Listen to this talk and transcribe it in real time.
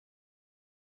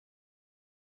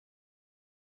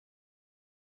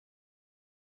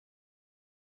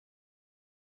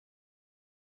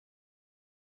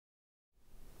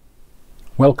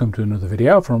Welcome to another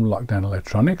video from Lockdown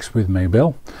Electronics with me,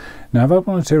 Bill. Now I've had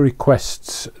one or two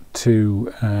requests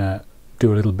to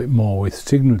do a little bit more with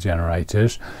signal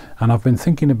generators, and I've been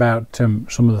thinking about some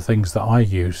of the things that I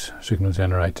use signal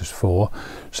generators for,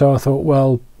 so I thought,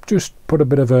 well, just put a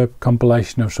bit of a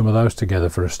compilation of some of those together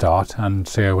for a start and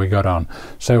see how we got on.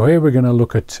 So here we're going to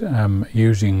look at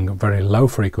using very low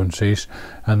frequencies,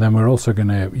 and then we're also going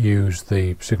to use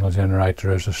the signal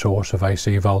generator as a source of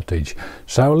AC voltage.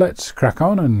 So let's crack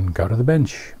on and go to the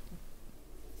bench.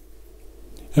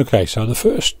 Okay, so the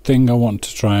first thing I want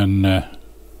to try and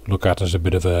look at as a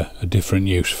bit of a different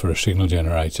use for a signal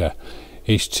generator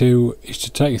is to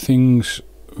take things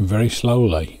very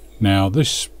slowly. Now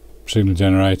this signal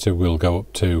generator will go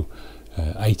up to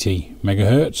 80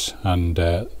 megahertz, and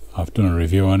I've done a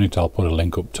review on it. I'll put a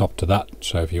link up top to that,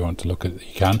 so if you want to look at it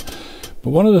you can.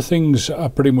 But one of the things I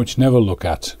pretty much never look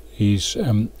at is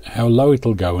how low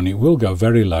it'll go, and it will go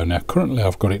very low. Now currently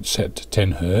I've got it set to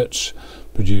 10 hertz,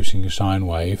 producing a sine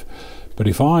wave, but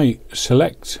if I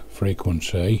select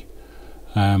frequency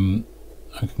I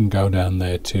can go down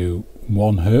there to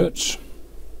 1 hertz,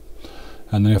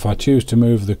 and then if I choose to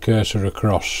move the cursor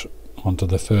across onto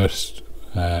the first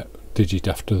digit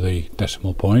after the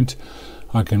decimal point,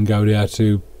 I can go down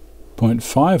to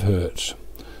 0.5 hertz,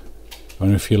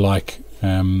 and if you like,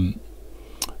 one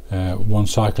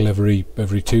cycle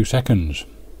every 2 seconds.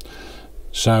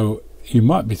 So you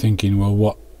might be thinking, well,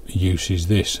 what use is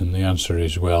this? And the answer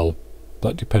is, well,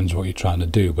 that depends what you're trying to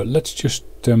do, but let's just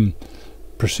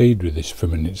proceed with this for a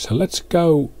minute. So let's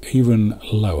go even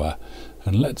lower,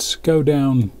 and let's go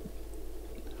down,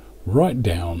 right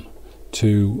down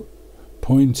to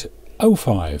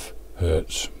 0.05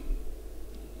 hertz.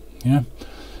 Yeah,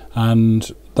 and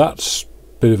that's a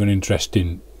bit of an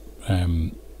interesting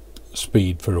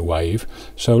speed for a wave.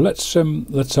 So let's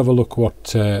have a look what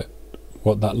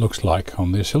that looks like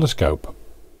on the oscilloscope.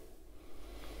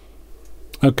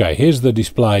 Okay, here's the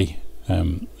display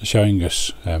showing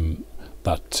us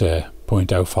that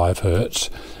 0.05 hertz,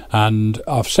 and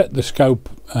I've set the scope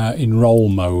in roll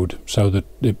mode so that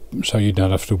so you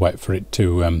don't have to wait for it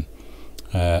to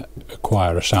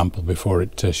acquire a sample before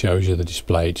it shows you the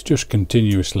display. It's just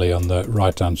continuously on the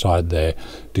right hand side there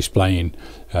displaying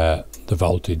the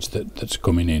voltage that's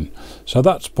coming in. So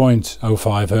that's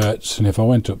 0.05 hertz, and if I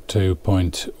went up to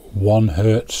 0.1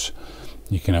 hertz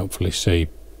you can hopefully see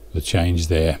the change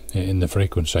there in the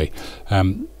frequency,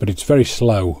 but it's very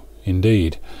slow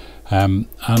indeed, and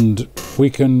we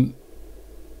can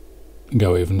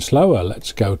go even slower.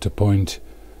 Let's go to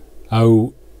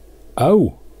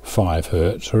 0.005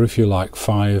 hertz, or if you like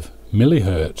 5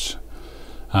 millihertz,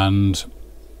 and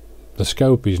the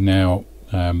scope is now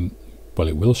well,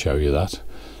 it will show you that,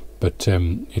 but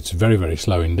it's very, very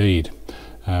slow indeed.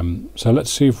 So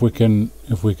let's see if we can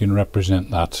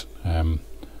represent that.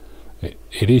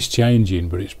 It is changing,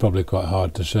 but it's probably quite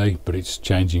hard to see, but it's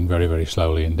changing very, very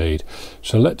slowly indeed.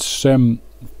 So let's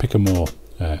pick a more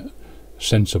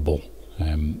sensible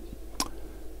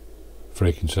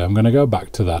frequency. I'm going to go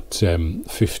back to that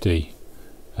 50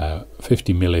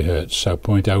 millihertz, so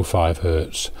 0.05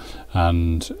 hertz,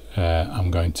 and I'm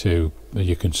going to, as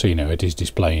you can see now, it is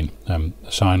displaying a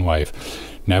sine wave.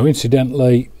 Now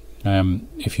incidentally,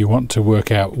 if you want to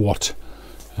work out what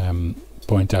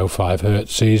 0.05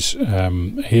 hertz is,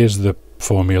 here's the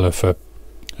formula for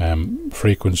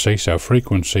frequency. So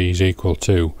frequency is equal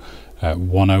to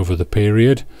 1 over the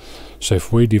period. So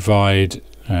if we divide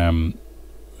 1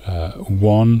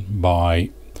 by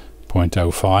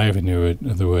 0.05, in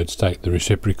other words take the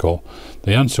reciprocal,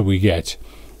 the answer we get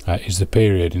is the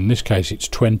period. In this case it's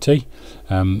 20,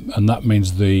 and that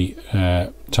means the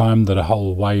time that a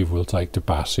whole wave will take to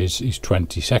pass is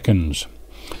 20 seconds.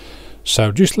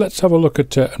 So just let's have a look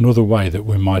at another way that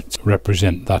we might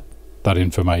represent that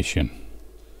information.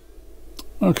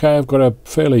 Okay, I've got a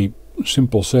fairly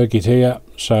simple circuit here.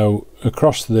 So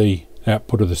across the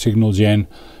output of the signal gen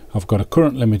I've got a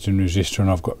current limiting resistor,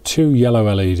 and I've got 2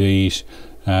 yellow LEDs,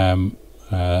 and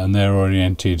they're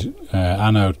oriented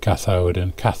anode cathode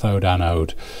and cathode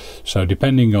anode. So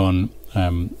depending on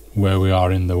where we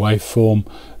are in the waveform,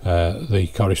 the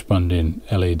corresponding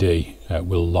LED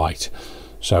will light.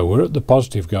 So we're at the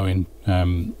positive going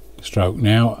stroke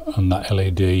now, and that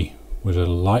LED was a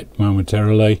light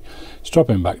momentarily. It's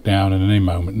dropping back down, and in a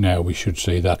moment now we should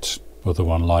see that other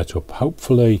one light up.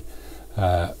 Hopefully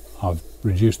I've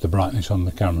reduced the brightness on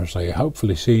the camera, so you're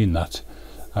hopefully seeing that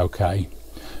okay.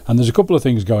 And there's a couple of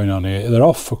things going on here. They're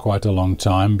off for quite a long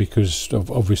time because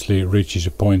obviously it reaches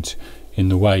a point in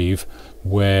the wave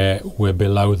where we're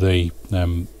below the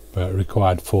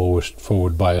required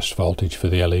forward bias voltage for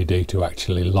the LED to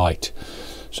actually light.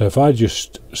 So if I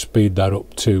just speed that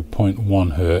up to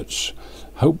 0.1 hertz,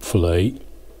 hopefully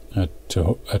at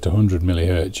 100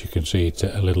 millihertz you can see it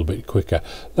a little bit quicker.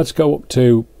 Let's go up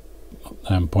to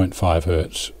 0.5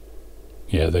 hertz.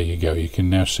 Yeah, there you go. You can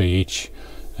now see each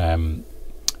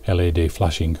LED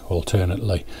flashing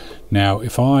alternately. Now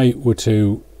if I were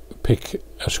to pick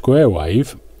a square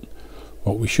wave,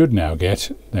 what we should now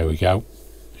get, there we go,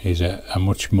 is a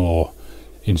much more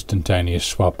instantaneous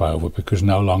swap over, because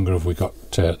no longer have we got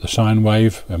the sine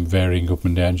wave varying up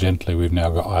and down gently. We've now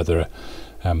got either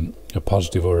a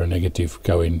positive or a negative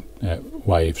going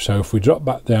wave. So if we drop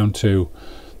back down to,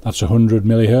 that's 100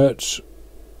 millihertz,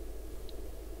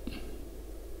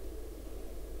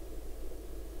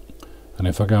 and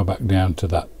if I go back down to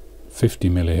that 50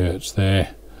 millihertz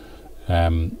there,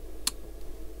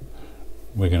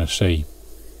 we're going to see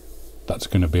that's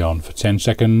going to be on for 10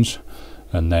 seconds,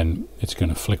 and then it's going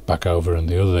to flick back over and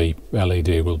the other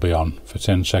LED will be on for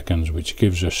 10 seconds, which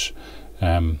gives us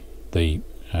the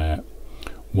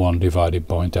 1 divided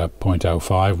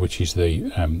 0.05, which is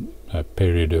the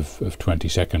period of 20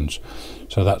 seconds.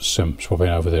 So that's swapping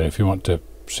over there. If you want to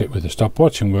sit with a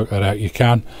stopwatch and work that out, you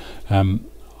can. I'm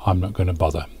not going to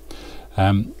bother.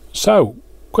 So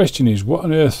question is, what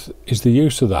on earth is the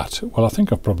use of that? Well, I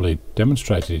think I've probably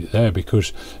demonstrated it there,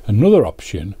 because another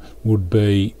option would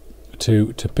be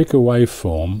to pick a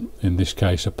waveform, in this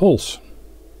case a pulse,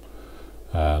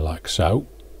 like so,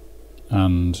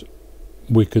 and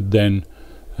we could then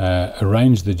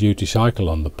arrange the duty cycle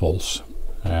on the pulse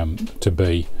to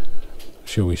be,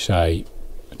 shall we say,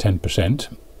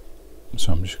 10%.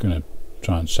 So I'm just going to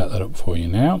try and set that up for you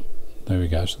now. There we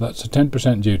go. So that's a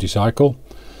 10% duty cycle,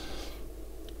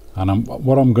 and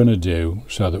what I'm going to do,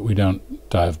 so that we don't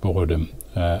die of boredom,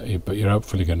 but you're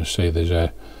hopefully going to see there's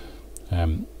a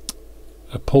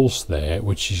pulse there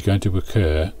which is going to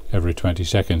occur every 20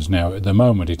 seconds. Now at the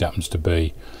moment it happens to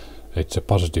be, it's a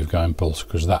positive going pulse,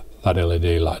 because that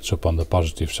LED lights up on the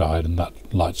positive side and that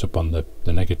lights up on the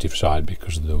negative side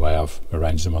because of the way I've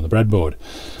arranged them on the breadboard.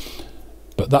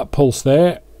 But that pulse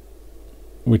there,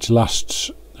 which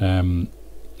lasts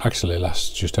actually lasts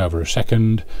just over a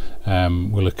second,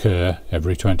 will occur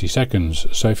every 20 seconds.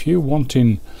 So if you're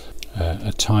wanting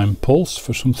a time pulse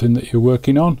for something that you're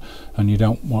working on, and you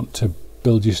don't want to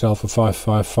build yourself a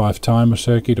 555 timer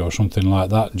circuit or something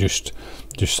like that, just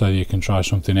so you can try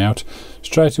something out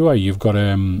straight away, you've got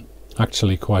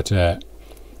actually quite a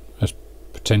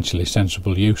potentially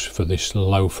sensible use for this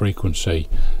low frequency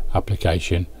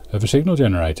application of a signal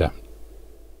generator.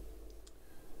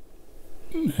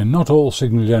 And not all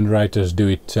signal generators do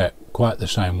it quite the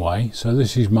same way. So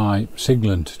this is my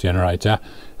Siglent generator,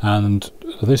 and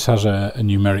this has a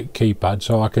numeric keypad,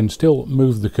 so I can still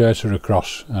move the cursor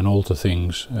across and alter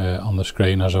things on the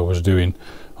screen as I was doing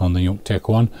on the Youngtech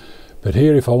one. But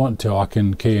here, if I want to, I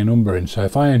can key a number in. So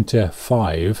if I enter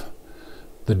 5,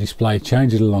 the display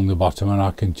changes along the bottom, and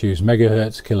I can choose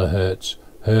megahertz, kilohertz,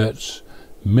 hertz,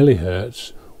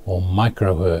 millihertz or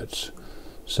microhertz.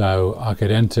 So I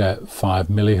could enter 5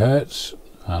 millihertz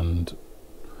and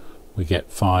we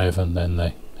get 5, and then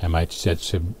the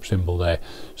MHZ symbol there.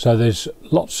 So there's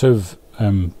lots of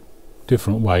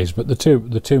different ways, but the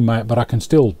two might, but I can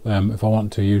still, if I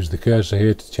want to, use the cursor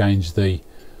here to change the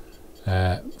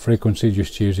frequency,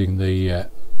 just using the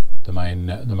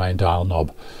main dial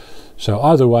knob. So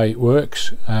either way it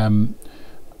works. And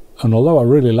although I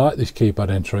really like this keypad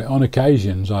entry, on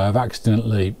occasions I have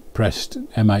accidentally pressed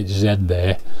MHZ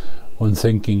there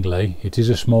unthinkingly. It is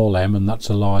a small M and that's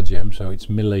a large M, so it's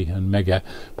milli and mega,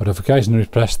 but I've occasionally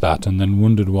pressed that and then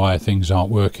wondered why things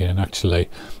aren't working, and actually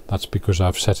that's because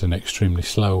I've set an extremely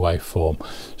slow waveform.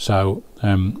 So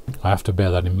I have to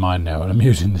bear that in mind now, and I'm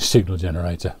using the signal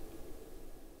generator.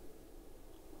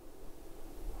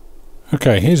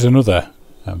 Okay, here's another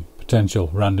potential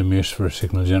random use for a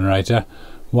signal generator.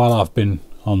 While I've been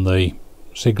on the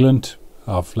Siglent,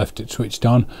 I've left it switched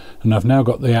on, and I've now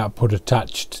got the output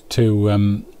attached to a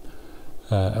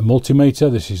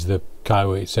multimeter. This is the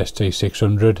Kaiweets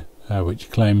ST600,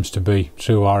 which claims to be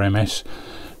true RMS.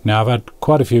 Now I've had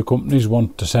quite a few companies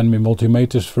want to send me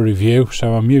multimeters for review,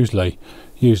 so I'm usually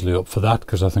up for that,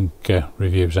 because I think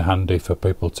reviews are handy for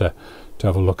people to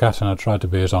have a look at, and I try to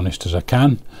be as honest as I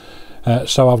can.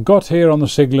 So I've got here on the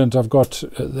Siglent, I've got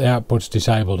the outputs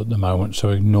disabled at the moment, so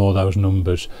ignore those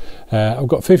numbers. I've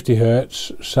got 50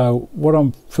 hertz, so what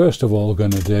I'm first of all going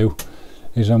to do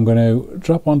is I'm going to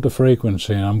drop onto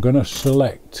frequency, and I'm going to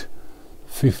select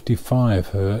 55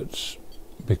 hertz,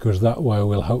 because that way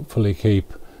we'll hopefully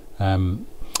keep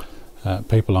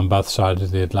people on both sides of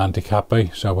the Atlantic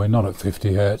happy. So we're not at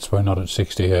 50 hertz, we're not at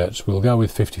 60 hertz, we'll go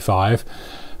with 55.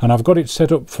 and I've got it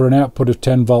set up for an output of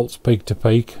 10 volts peak to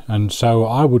peak, and so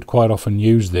I would quite often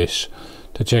use this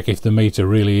to check if the meter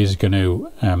really is going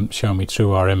to show me true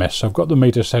RMS. So I've got the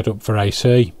meter set up for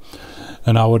AC,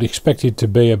 and I would expect it to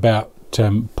be about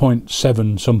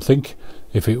 0.7 something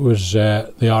if it was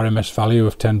the RMS value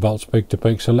of 10 volts peak to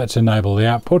peak. So let's enable the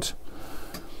output,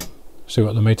 see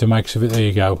what the meter makes of it. There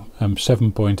you go,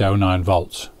 7.09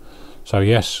 volts. So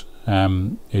yes,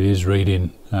 it is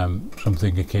reading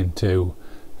something akin to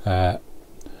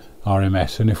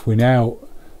RMS. And if we now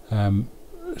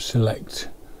select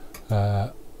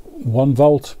 1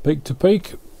 volt peak to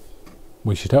peak,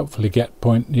 we should hopefully get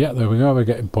yeah, there we go, we're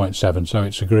getting 0.7, so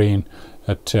it's agreeing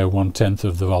at 1/10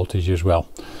 of the voltage as well.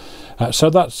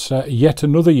 So that's yet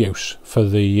another use for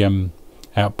the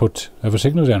output of a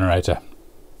signal generator.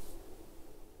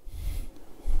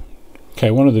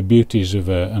 Okay, one of the beauties of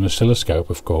an oscilloscope,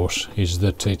 of course, is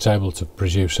that it's able to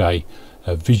produce a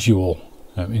visual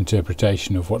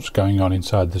interpretation of what's going on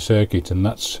inside the circuit, and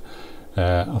that's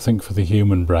I think for the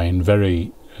human brain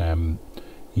very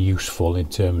useful in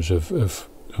terms of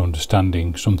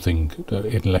understanding something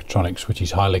in electronics which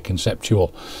is highly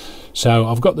conceptual. So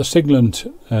I've got the Siglent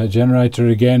generator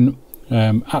again,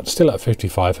 still at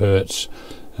 55 Hertz,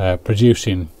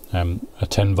 producing a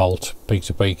 10 volt peak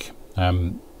to peak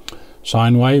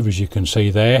sine wave, as you can see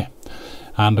there,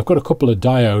 and I've got a couple of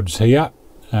diodes here,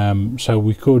 so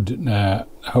we could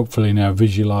hopefully now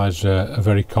visualize a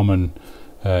very common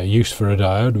use for a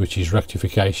diode, which is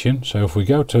rectification. So if we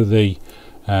go to the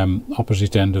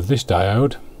opposite end of this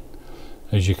diode,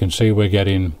 as you can see, we're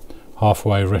getting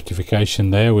half-wave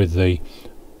rectification there, with the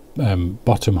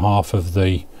bottom half of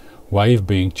the wave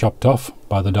being chopped off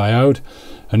by the diode.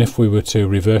 And if we were to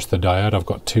reverse the diode, I've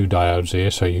got two diodes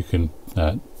here so you can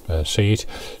see it.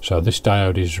 So this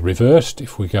diode is reversed.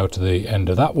 If we go to the end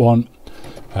of that one,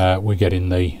 we're getting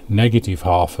the negative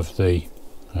half of the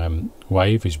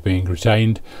wave is being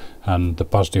retained, and the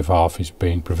positive half is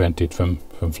being prevented from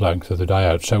flowing through the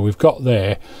diode. So we've got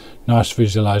there nice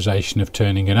visualization of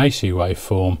turning an AC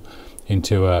waveform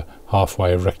into a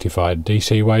half-wave rectified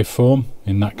DC waveform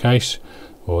in that case,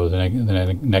 or the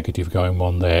negative going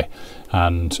one there.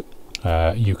 And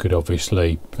you could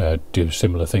obviously do a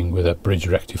similar thing with a bridge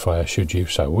rectifier should you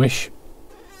so wish.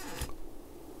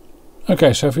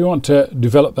 Okay, so if we want to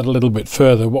develop that a little bit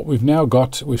further, what we've now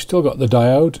got, we've still got the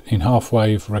diode in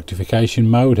half-wave rectification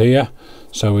mode here.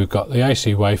 So we've got the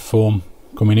AC waveform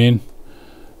coming in,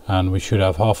 and we should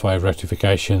have half-wave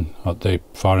rectification at the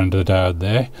far end of the diode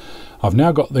there. I've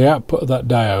now got the output of that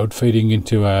diode feeding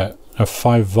into a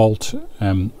 5 volt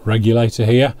regulator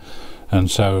here, and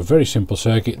so a very simple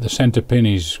circuit. The center pin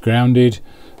is grounded,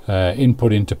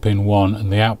 input into pin 1,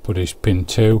 and the output is pin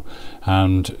 2,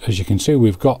 and as you can see,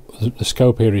 we've got the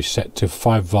scope here is set to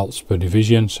 5 volts per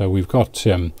division, so we've got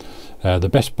the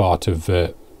best part of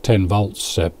 10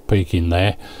 volts peak in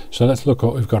there. So let's look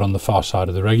what we've got on the far side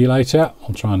of the regulator.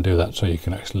 I'll try and do that so you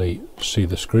can actually see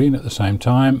the screen at the same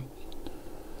time.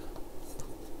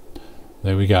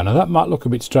 There we go. Now that might look a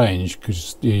bit strange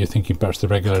because you're thinking perhaps the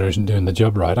regulator isn't doing the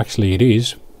job right. Actually it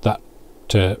is. That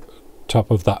top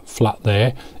of that flat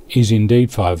there is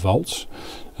indeed 5 volts,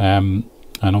 and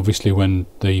obviously when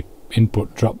the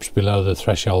input drops below the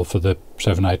threshold for the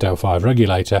 7805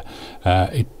 regulator,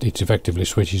 it effectively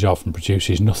switches off and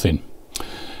produces nothing.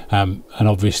 And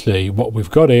obviously what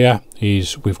we've got here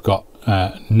is we've got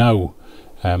no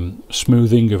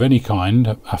smoothing of any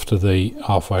kind after the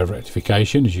half-wave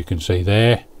rectification, as you can see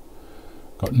there.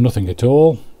 Got nothing at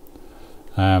all.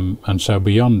 And so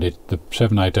beyond it, the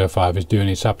 7805 is doing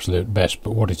its absolute best,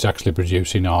 but what it's actually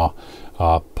producing are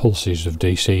pulses of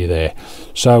DC there.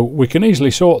 So we can easily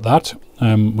sort that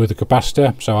with a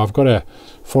capacitor. So I've got a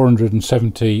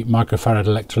 470 microfarad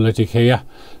electrolytic here.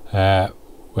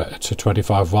 It's a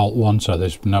 25 volt one, so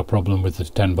there's no problem with the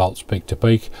 10 volts peak to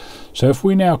peak. So if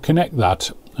we now connect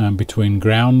that between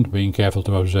ground, being careful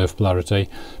to observe polarity,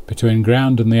 between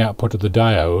ground and the output of the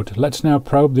diode, let's now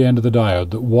probe the end of the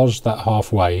diode that was that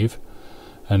half wave,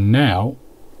 and now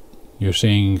you're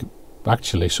seeing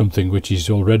actually something which is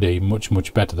already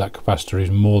much better. That capacitor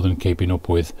is more than keeping up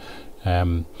with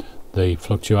the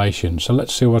fluctuation. So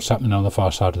let's see what's happening on the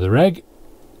far side of the reg,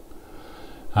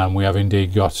 and we have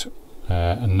indeed got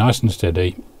a nice and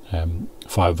steady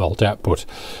 5 volt output.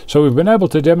 So we've been able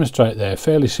to demonstrate there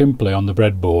fairly simply on the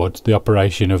breadboard the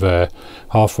operation of a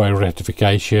half-wave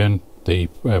rectification, the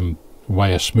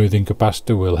way a smoothing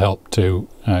capacitor will help to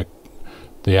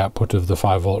the output of the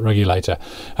 5 volt regulator,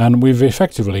 and we've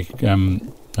effectively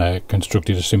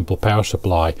constructed a simple power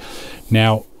supply.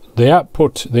 Now the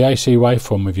output, the AC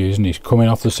waveform we're using, is coming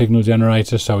off the signal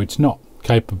generator, so it's not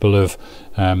capable of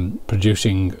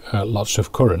producing lots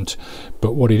of current,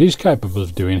 but what it is capable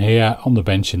of doing here on the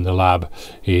bench in the lab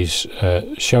is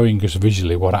showing us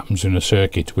visually what happens in a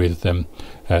circuit with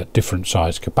different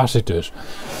size capacitors.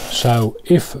 So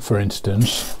if, for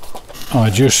instance, I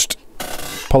just,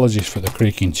 apologies for the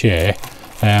creaking chair,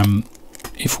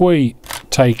 if we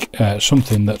take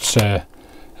something that's a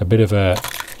bit of a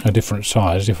different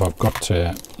size, if I've got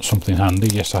something handy,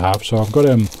 yes I have, so I've got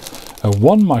a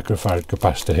 1 microfarad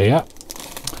capacitor here,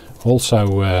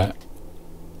 also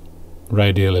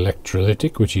radial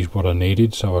electrolytic, which is what I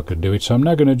needed so I could do it. So I'm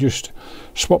now going to just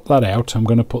swap that out. I'm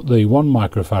going to put the 1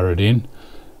 microfarad in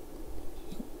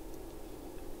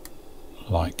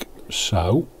like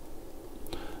so,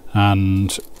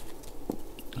 and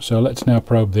so let's now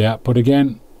probe the output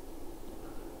again,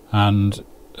 and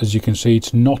as you can see,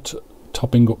 it's not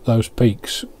topping up those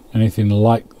peaks anything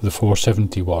like the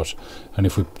 470 was. And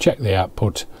if we check the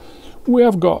output, we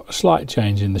have got a slight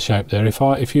change in the shape there.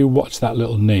 If you watch that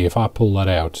little knee, if I pull that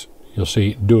out, you'll see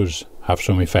it does have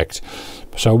some effect.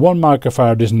 So 1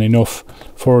 microfarad isn't enough,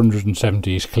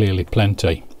 470 is clearly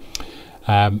plenty.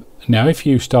 Now if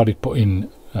you started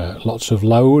putting lots of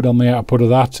load on the output of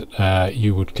that,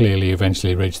 you would clearly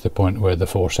eventually reach the point where the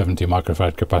 470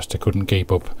 microfarad capacitor couldn't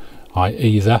keep up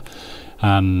either,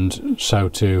 and so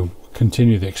to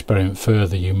continue the experiment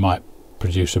further, you might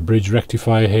produce a bridge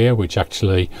rectifier here, which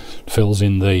actually fills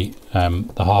in the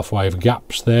half wave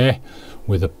gaps there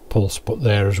with a pulse put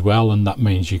there as well, and that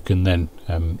means you can then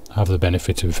have the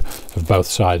benefit of both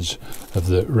sides of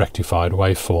the rectified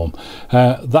waveform.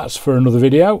 That's for another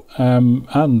video,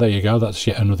 and there you go, that's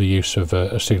yet another use of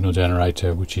a signal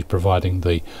generator, which is providing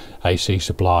the AC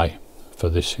supply for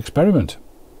this experiment.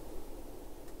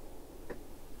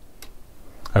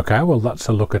 Okay, well that's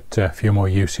a look at a few more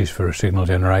uses for a signal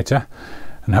generator,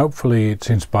 and hopefully it's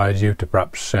inspired you to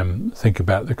perhaps think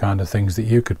about the kind of things that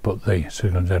you could put the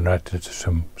signal generator to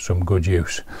some good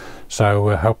use. So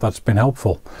I hope that's been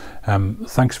helpful.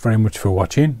 Thanks very much for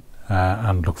watching,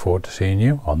 and look forward to seeing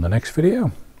you on the next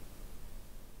video.